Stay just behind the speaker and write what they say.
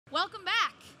Welcome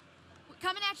back. We're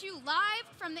coming at you live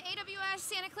from the AWS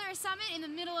Santa Clara Summit in the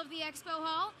middle of the expo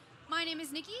hall. My name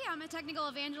is Nikki. I'm a technical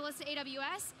evangelist at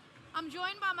AWS. I'm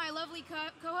joined by my lovely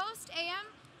co-host, AM.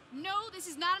 No, this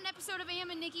is not an episode of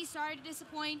AM and Nikki. Sorry to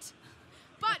disappoint.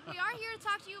 But we are here to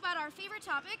talk to you about our favorite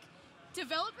topic,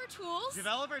 developer tools.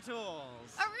 Developer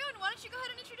tools. Arun, why don't you go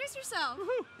ahead and introduce yourself?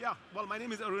 Yeah, well, my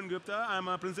name is Arun Gupta. I'm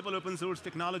a principal open source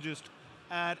technologist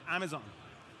at Amazon.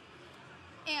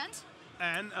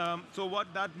 And So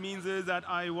what that means is that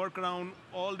I work around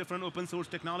all different open source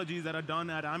technologies that are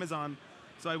done at Amazon.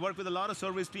 So I work with a lot of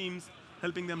service teams,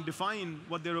 helping them define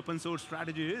what their open source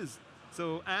strategy is.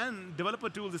 And developer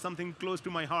tools is something close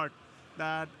to my heart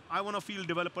that I want to feel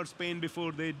developers' pain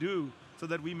before they do, so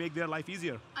that we make their life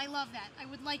easier. I love that. I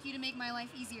would like you to make my life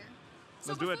easier. So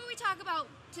Let's do it. before we talk about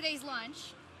today's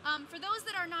lunch, for those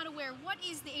that are not aware, what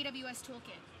is the AWS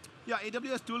Toolkit? Yeah,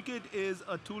 AWS Toolkit is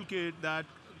a toolkit that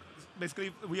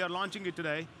basically we are launching it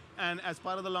today. And as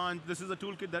part of the launch, this is a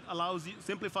toolkit that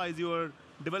simplifies your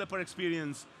developer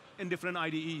experience in different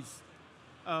IDEs.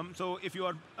 So if you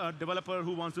are a developer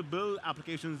who wants to build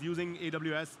applications using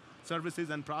AWS services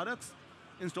and products,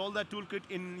 install that toolkit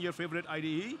in your favorite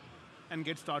IDE and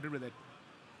get started with it.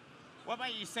 What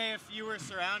might you say if you were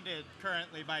surrounded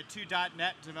currently by two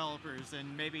 .NET developers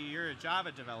and maybe you're a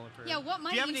Java developer? Yeah, what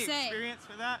might you you say? Do you have any say? experience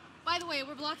with that? By the way,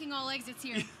 we're blocking all exits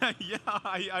here. Yeah,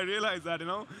 I realize that,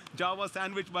 Java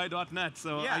sandwiched by .NET,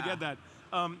 so Yeah. I get that.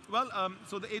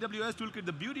 So the AWS Toolkit,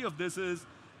 the beauty of this is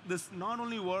this not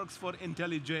only works for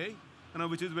IntelliJ,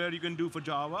 which is where you can do for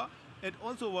Java, it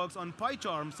also works on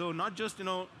PyCharm, so not just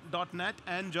 .NET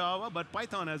and Java, but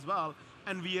Python as well,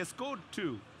 and VS Code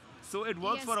too. So it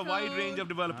works for a wide range of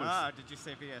developers. Did you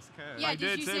say VS Code? Yeah, I did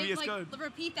did you say say, VS Code.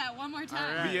 repeat that one more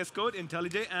time? All right. VS Code,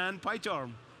 IntelliJ, and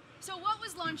PyCharm. So what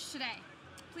was launched today?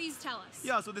 Please tell us.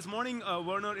 Yeah, so this morning,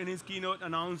 Werner in his keynote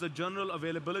announced the general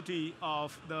availability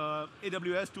of the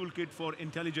AWS Toolkit for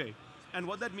IntelliJ. And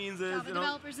what that means is, Java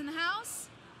developers in the house?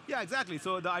 yeah, exactly.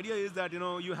 So the idea is that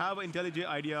you have an IntelliJ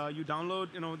IDEA, you download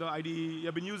the IDE,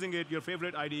 you've been using it, your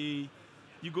favorite IDE,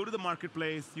 you go to the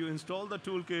marketplace, you install the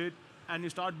toolkit, and you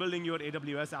start building your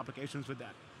AWS applications with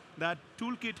that. That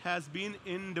toolkit has been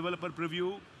in developer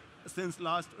preview since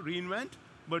last reInvent,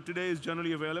 but today is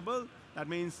generally available. That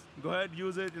means go ahead,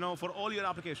 use it for all your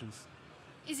applications.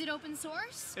 Is it open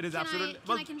source? It is Can absolutely.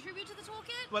 Can I contribute to the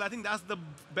toolkit? Well, I think that's the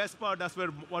best part. That's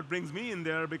what brings me in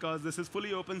there, because this is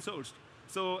fully open sourced.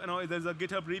 So there's a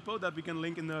GitHub repo that we can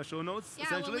link in the show notes, Yeah,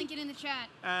 essentially. we'll link it in the chat.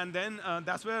 And then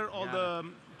that's where all the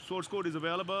source code is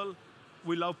available.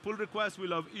 We love pull requests. We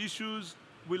love issues.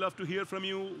 We love to hear from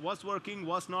you what's working,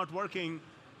 what's not working,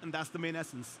 and that's the main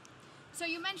essence. So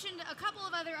you mentioned a couple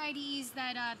of other IDEs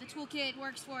that the toolkit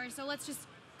works for, so let's just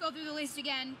go through the list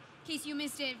again in case you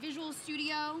missed it. Visual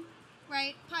Studio,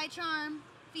 right? PyCharm,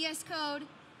 VS Code,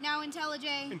 now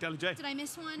IntelliJ. IntelliJ. Did I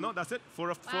miss one? No, that's it. Four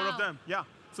of them. Yeah.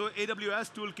 So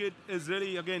AWS Toolkit is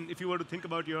really, again, if you were to think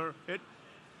about it,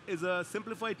 is a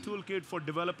simplified toolkit for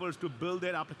developers to build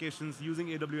their applications using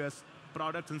AWS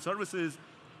products and services,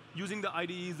 using the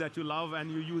IDEs that you love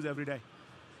and you use every day.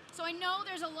 So I know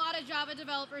there's a lot of Java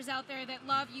developers out there that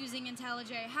love using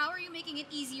IntelliJ. How are you making it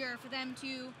easier for them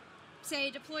to,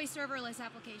 say, deploy serverless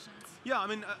applications? Yeah,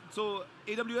 so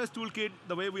AWS Toolkit,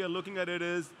 the way we are looking at it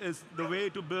is the way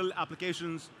to build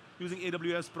applications using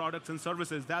AWS products and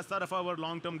services. That's sort of our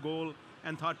long-term goal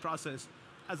and thought process.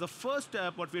 As a first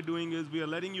step, what we're doing is we are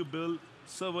letting you build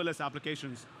serverless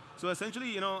applications. So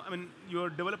essentially, your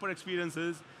developer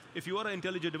experiences, if you are an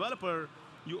IntelliJ developer,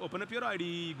 you open up your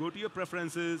IDE, go to your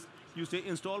preferences, you say,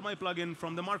 install my plugin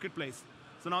from the marketplace.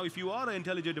 So now if you are an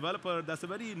IntelliJ developer, that's a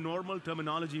very normal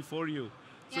terminology for you.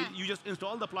 So you just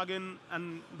install the plugin,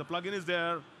 and the plugin is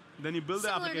there, then you build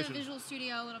the application. Similar to Visual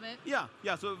Studio a little bit.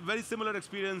 Yeah, so very similar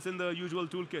experience in the usual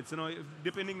toolkits.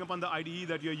 Depending upon the IDE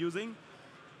that you're using,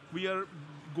 we are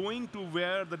going to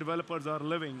where the developers are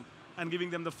living and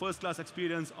giving them the first-class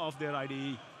experience of their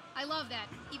IDE. I love that,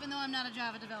 even though I'm not a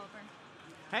Java developer.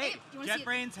 Hey, you wanna see it?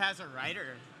 JetBrains has a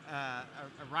writer, a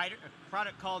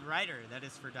product called Writer that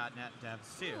is for .NET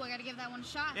devs too. Ooh, I got to give that one a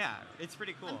shot. Yeah, it's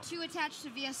pretty cool. I'm too attached to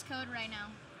VS Code right now.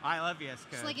 I love VS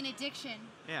Code. It's like an addiction.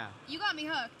 Yeah, You got me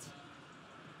hooked.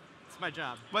 it's my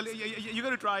job. Well, you're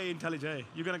going to try IntelliJ.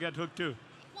 You're going to get hooked too.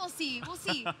 We'll see. We'll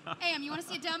see. Am, you want to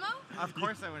see a demo? Of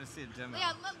course I want to see a demo.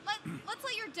 Yeah, let's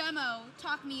let your demo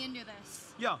talk me into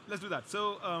this. Yeah, let's do that.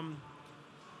 So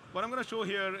what I'm going to show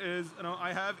here is,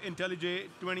 I have IntelliJ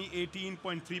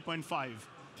 2018.3.5.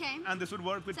 Okay. And this would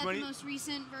work with Is that the most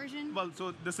recent version? Well,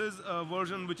 so this is a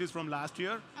version which is from last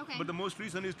year. Okay. But the most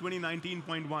recent is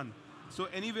 2019.1. So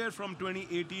anywhere from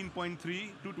 2018.3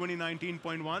 to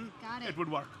 2019.1, Got it. it would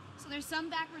work. So there's some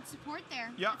backward support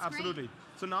there. Yeah, That's absolutely. Great.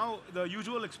 So now the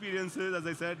usual experience is, as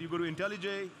I said, you go to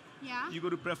IntelliJ, Yeah. you go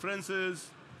to Preferences,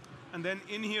 and then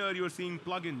in here you're seeing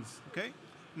plugins, okay?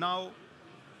 Now,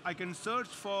 I can search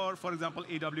for example,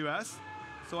 AWS.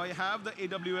 So I have the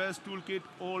AWS Toolkit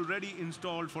already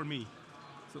installed for me.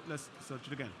 So let's search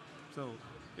it again. So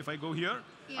if I go here,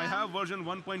 I Yeah. have version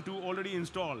 1.2 already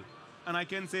installed. And I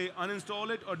can say uninstall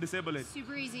it or disable it.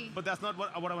 Super easy. But that's not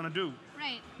what I want to do.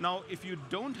 Right. Now, if you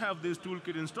don't have this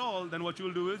toolkit installed, then what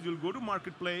you'll do is you'll go to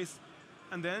Marketplace,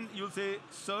 and then you'll say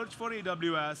search for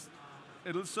AWS.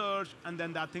 It'll search, and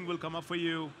then that thing will come up for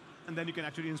you, and then you can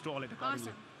actually install it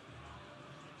accordingly. Awesome.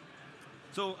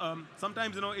 So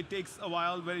sometimes it takes a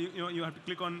while where you have to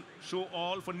click on show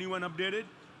all for new and updated,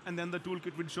 and then the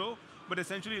toolkit would show. But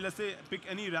essentially, let's say pick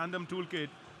any random toolkit.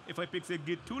 If I pick say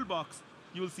Git Toolbox,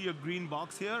 you'll see a green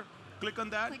box here. Click on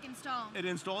that. Click install. It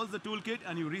installs the toolkit,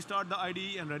 and you restart the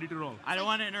IDE and ready to roll. I don't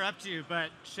want to interrupt you, but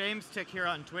Shamestick here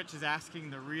on Twitch is asking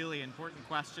the really important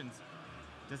questions.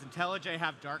 Does IntelliJ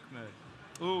have dark mode?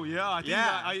 Oh yeah, I think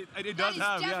Yeah. it does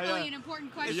have. That is definitely Yeah. an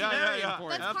important question. Yeah, very yeah,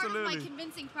 important. That's part of absolutely. my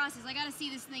convincing process. I got to see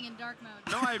this thing in dark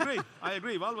mode. No, I agree. I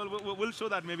agree. Well, we'll show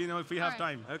that maybe if we have All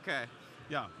right. time. Okay.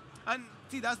 Yeah. And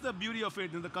see, that's the beauty of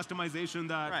it, the customization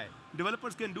that Right.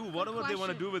 developers can do whatever they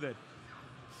want to question. do with it.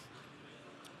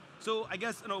 So I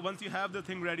guess once you have the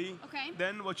thing ready, Okay.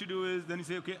 then what you do is then you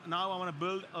say, okay, now I want to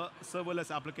build a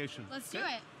serverless application. Let's okay?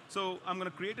 do it. So I'm going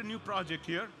to create a new project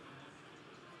here.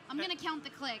 I'm going to count the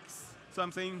clicks. So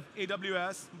I'm saying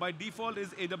AWS, by default, is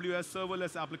AWS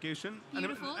serverless application.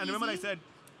 Beautiful, And remember I easy. said,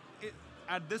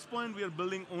 at this point, we are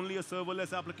building only a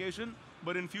serverless application,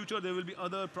 but in future, there will be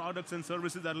other products and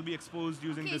services that will be exposed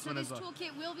using Okay, this so one this as well.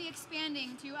 toolkit will be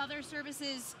expanding to other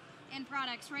services and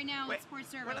products. Right now, Wait, it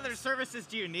supports serverless. what other services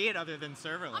do you need other than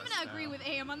serverless? I'm going to agree though? with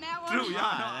AM on that one. True, yeah,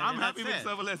 on, no, I I'm mean, happy with that's it.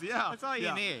 serverless, yeah. That's all you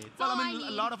yeah. need. Well, all I I mean, a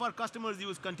need. lot of our customers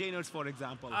use containers, for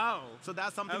example. Oh. So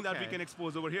that's something that we Okay. can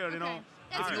expose over here. Okay.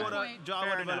 That's If a you good are a point. Java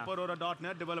Fair developer or a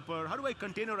 .NET developer, how do I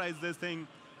containerize this thing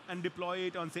and deploy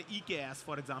it on, say, EKS,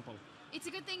 for example? It's a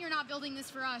good thing you're not building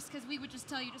this for us, because we would just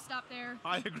tell you to stop there.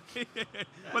 I agree.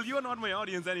 Well, you are not my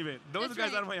audience anyway. Those That's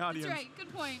guys right. are my audience. That's right.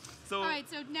 Good point. So- All right,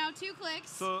 so now 2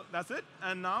 clicks. So that's it.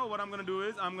 And now what I'm going to do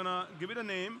is I'm going to give it a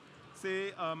name,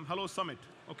 say Hello Summit,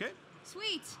 okay?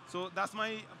 Sweet. So that's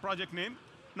my project name.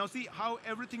 Now see how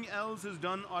everything else is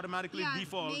done automatically Yeah,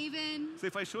 default. Maven. So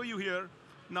if I show you here,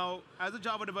 now as a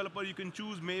Java developer, you can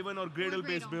choose Maven or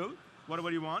Gradle-based Gradle. build,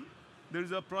 whatever you want.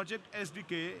 There's a project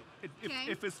SDK. Okay.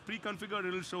 If it's pre-configured,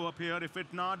 it'll show up here. If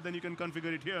it's not, then you can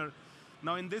configure it here.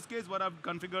 Now in this case, what I've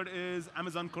configured is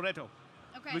Amazon Corretto,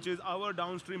 Okay. which is our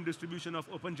downstream distribution of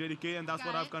OpenJDK, and that's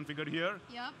Got what I've it. configured here.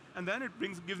 Yep. And then it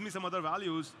gives me some other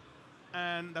values,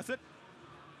 and that's it.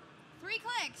 3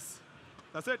 clicks.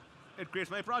 That's it. It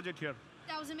creates my project here.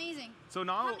 That was amazing. So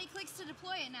now, How many clicks to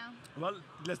deploy it now? well,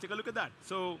 let's take a look at that.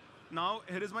 So now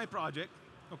here is my project.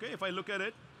 Okay, if I look at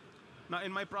it, now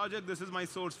in my project, this is my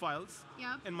source files.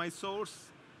 Yep. In my source,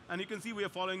 and you can see we are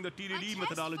following the A TDD test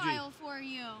methodology. file for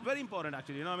you. Very important,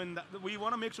 actually. I mean, we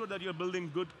want to make sure that you're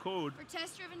building good code. For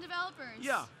test-driven developers.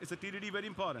 Yeah, it's a TDD, very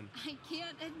important. I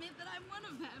can't admit that I'm one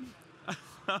of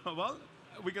them. Well,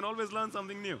 we can always learn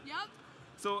something new. Yep.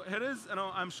 So here is,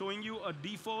 I'm showing you a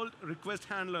default request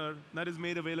handler that is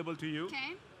made available to you.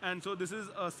 Okay. And so this is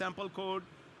a sample code.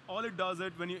 All it does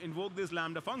it when you invoke this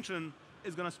Lambda function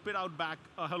is going to spit out back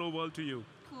a hello world to you.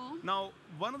 Cool. Now,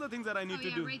 one of the things that I need Oh to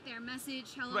yeah, do. right there. Message,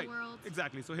 hello Right, world.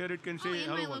 exactly. So here it can say Oh, in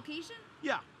hello my world. location?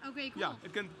 Yeah. Okay, cool. Yeah,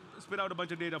 it can spit out a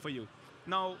bunch of data for you.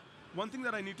 Now, one thing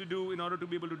that I need to do in order to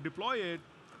be able to deploy it,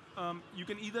 you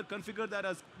can either configure that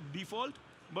as default,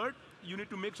 but you need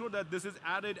to make sure that this is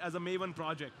added as a Maven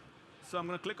project. So I'm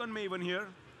going to click on Maven here,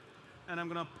 and I'm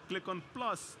going to click on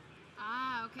plus,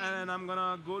 Ah, okay. and I'm going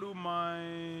to go to my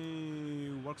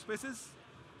workspaces,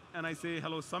 and I say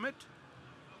hello summit,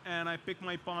 and I pick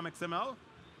my POM XML,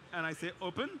 and I say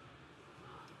open.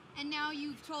 And now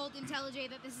you've told IntelliJ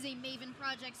that this is a Maven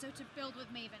project, so to build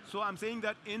with Maven. So I'm saying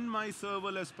that in my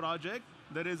serverless project,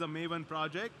 there is a Maven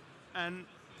project, and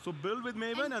so build with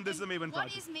Maven, and this is a Maven what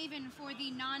project. is Maven for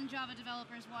the non-Java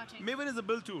developers watching? Maven is a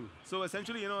build tool. So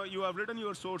essentially, you have written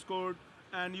your source code,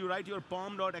 and you write your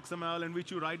pom.xml in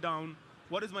which you write down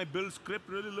what does my build script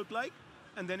really look like,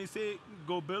 and then you say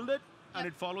go build it, and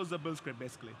Yep. it follows the build script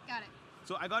basically. Got it.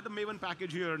 So I got the Maven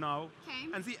package here now, Okay.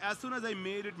 and see, as soon as I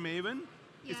made it Maven,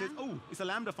 Yeah. it says, oh, it's a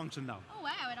Lambda function now. Oh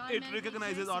wow, it It automatically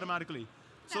recognizes tracks it. automatically.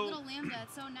 That So little lambda,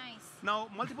 it's so nice. now,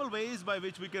 multiple ways by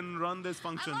which we can run this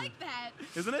function. I like that.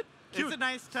 Isn't it? Cute. It's a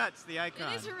nice touch, the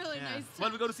icon. It is a really Yeah. nice Well,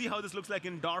 touch. we got to see how this looks like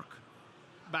in dark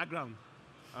background,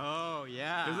 Oh,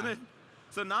 yeah. isn't it?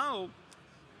 So now,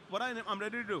 what I'm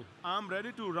ready to do, I'm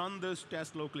ready to run this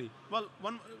test locally. Well,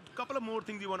 couple of more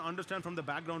things you want to understand from the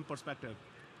background perspective.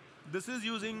 This is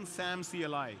using SAM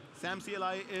CLI. SAM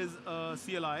CLI is a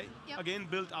CLI, again,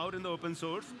 built out in the open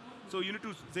source. So you need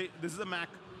to say, this is a Mac.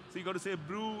 So you got to say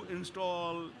brew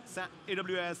install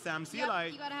AWS SAM CLI.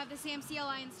 Yep, you got to have the SAM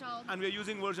CLI installed. And we're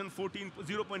using version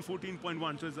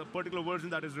 0.14.1, so it's a particular version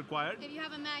that is required. If you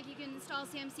have a Mac, you can install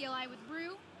SAM CLI with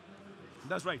brew.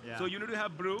 That's right. Yeah. So you need to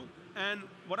have brew. And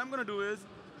what I'm going to do is,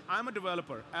 I'm a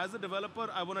developer. As a developer,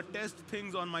 I want to test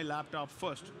things on my laptop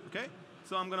first, okay?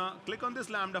 So I'm going to click on this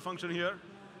Lambda function here,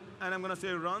 and I'm going to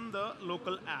say run the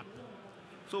local app.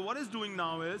 So what it's doing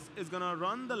now is, it's going to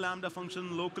run the Lambda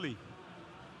function locally.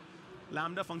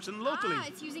 Lambda function locally. Ah,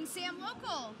 it's using SAM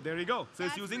local. There you go. So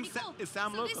That's it's using cool.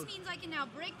 SAM so local. So this means I can now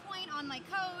breakpoint on my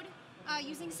code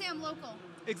using SAM local.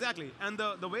 Exactly. And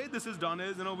the way this is done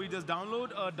is, we just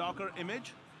download a Docker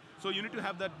image. So you need to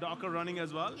have that Docker running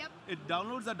as well. Yep. It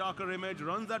downloads that Docker image,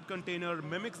 runs that container,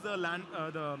 mimics the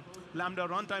Lambda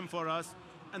runtime for us,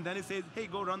 and then it says, hey,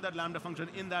 go run that Lambda function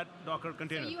in that Docker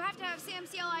container. So you have to have SAM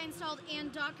CLI installed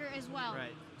and Docker as well.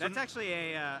 Right. That's actually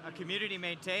a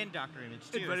community-maintained Docker image,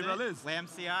 too. It very well is. Lamb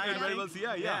CI, It very well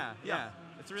CI, yeah.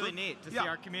 It's really neat to see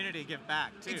our community give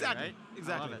back, too, exactly. right?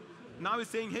 Exactly. I love it. Now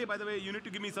it's saying, hey, by the way, you need to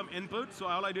give me some input. So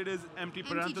all I did is empty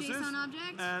parentheses. JSON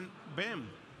object. And bam.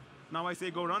 Now I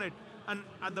say go run it. And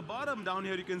at the bottom down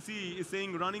here, you can see it's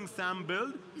saying running SAM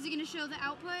build. Is it going to show the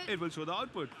output? It will show the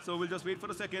output. So we'll just wait for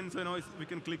a second. So we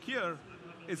can click here.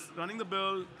 It's running the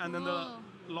build, and then the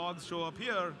logs show up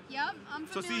here. Yep, I'm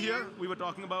familiar. So see here, we were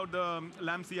talking about the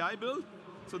Lamb CI build.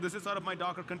 So this is sort of my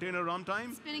Docker container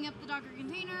runtime. Spinning up the Docker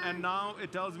container. And now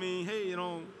it tells me, hey,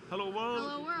 hello world.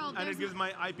 Hello world. And it gives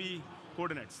my IP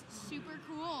coordinates. Super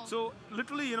cool. So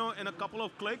literally, in a couple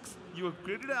of clicks, you have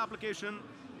created an application,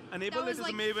 enabled it as a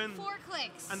Maven, 4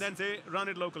 clicks. and then say, run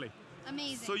it locally.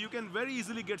 Amazing. So you can very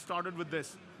easily get started with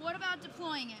this. What about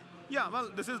deploying it? Yeah, well,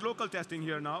 this is local testing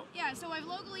here now. Yeah, so I've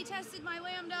locally tested my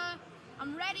Lambda.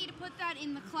 I'm ready to put that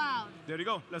in the cloud. There you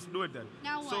go. Let's do it then.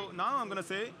 Now what? So now I'm going to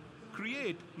say,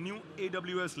 create new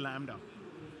AWS Lambda.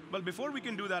 Well, before we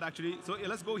can do that, actually, so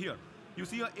let's go here. You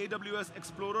see a AWS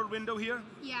Explorer window here?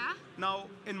 Yeah. Now,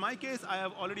 in my case, I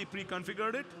have already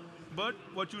pre-configured it. But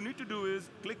what you need to do is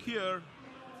click here,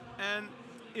 and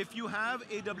if you have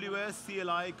AWS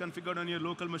CLI configured on your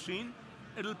local machine,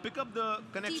 it'll pick up the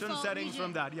connection Default settings region.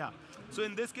 from that, yeah. So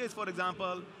in this case, for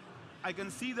example, I can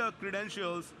see the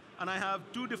credentials, and I have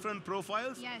 2 different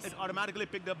profiles. Yes. It automatically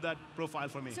picked up that profile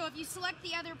for me. So if you select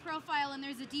the other profile and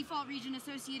there's a default region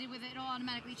associated with it, it'll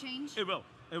automatically change? It will.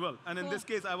 And in Cool. this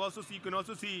case, you can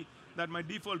also see that my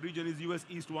default region is US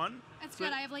East 1. That's So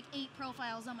good. I have like 8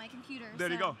 profiles on my computer.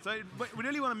 There you go. But we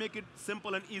really want to make it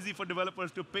simple and easy for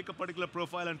developers to pick a particular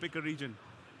profile and pick a region.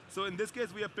 So in this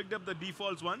case, we have picked up the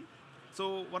defaults one.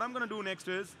 So what I'm going to do next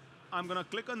is, I'm going to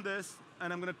click on this,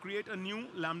 and I'm going to create a new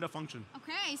Lambda function.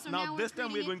 Okay, so Now now this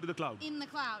time we're going to the cloud. In the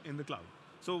cloud. In the cloud.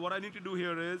 So what I need to do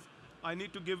here is, I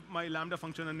need to give my Lambda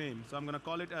function a name. So I'm going to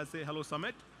call it as, say, Hello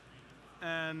Summit.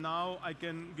 And now I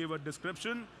can give a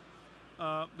description.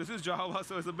 This is Java,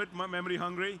 so it's a bit memory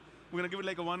hungry. We're going to give it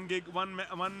like a 1 gig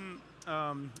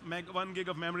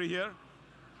of memory here.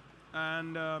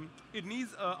 And it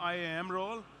needs a IAM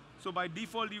role. So by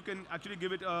default, you can actually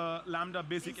give it a Lambda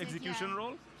basic execution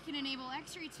role. You can enable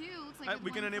X-ray too. Looks like with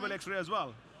We can one enable click. X-ray as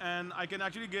well. And I can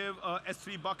actually give a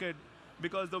S3 bucket,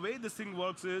 because the way this thing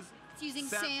works is, It's using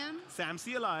SAM. SAM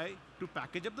CLI to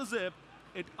package up the zip.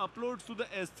 It uploads to the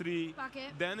S3.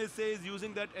 Bucket. Then it says,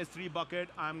 using that S3 bucket,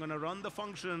 I'm going to run the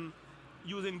function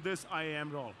using this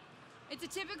IAM role. It's a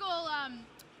typical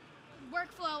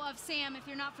workflow of SAM, if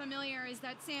you're not familiar, is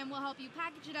that SAM will help you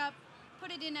package it up,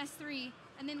 put it in S3,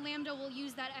 and then Lambda will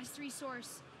use that S3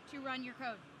 source to run your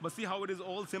code. But see how it is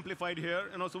all simplified here?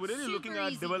 And also, we're really Super looking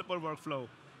at easy. developer workflow.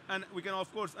 And we can,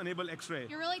 of course, enable X-ray.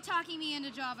 You're really talking me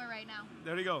into Java right now.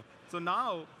 There you go. So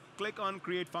now, click on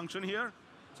Create Function here.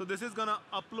 So this is going to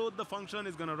upload the function.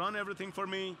 It's going to run everything for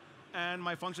me. And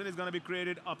my function is going to be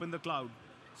created up in the cloud.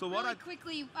 So what Really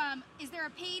quickly, is there a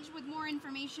page with more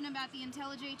information about the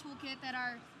IntelliJ Toolkit that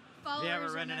our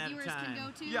followers and our viewers can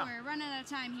go to? Yeah. We're running out of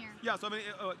time here. Yeah, so I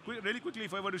mean, really quickly,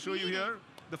 if I were to show you Create it. here,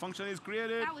 the function is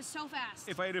created. That was so fast.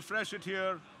 If I refresh it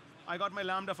here, I got my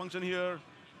Lambda function here.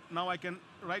 Now I can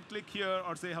right-click here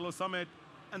or say Hello Summit,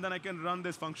 and then I can run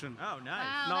this function. Oh, nice.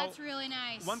 Wow, Now, that's really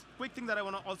nice. One quick thing that I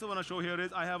also want to show here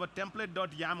is I have a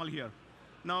template.yaml here.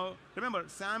 Now, remember,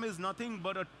 SAM is nothing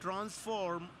but a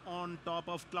transform on top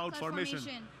of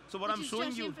CloudFormation. So what I'm showing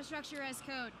just you, infrastructure as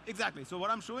code. exactly. So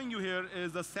what I'm showing you here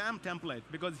is the SAM template,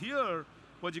 because here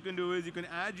what you can do is you can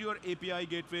add your API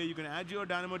gateway, you can add your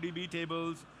DynamoDB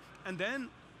tables, and then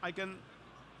I can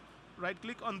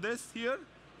right-click on this here,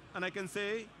 and I can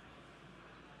say,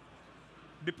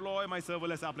 deploy my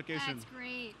serverless application. That's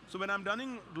great. So when I'm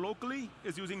running locally,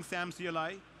 it's using SAM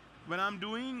CLI. When I'm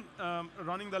doing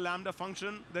running the Lambda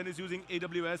function, then it's using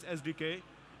AWS SDK.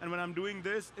 And when I'm doing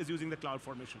this, it's using the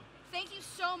CloudFormation. Thank you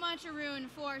so much, Arun,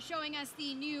 for showing us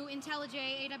the new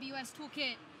IntelliJ AWS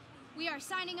Toolkit. We are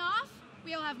signing off.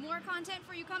 We'll have more content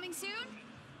for you coming soon.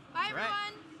 Bye, That's right.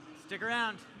 everyone. Stick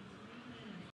around.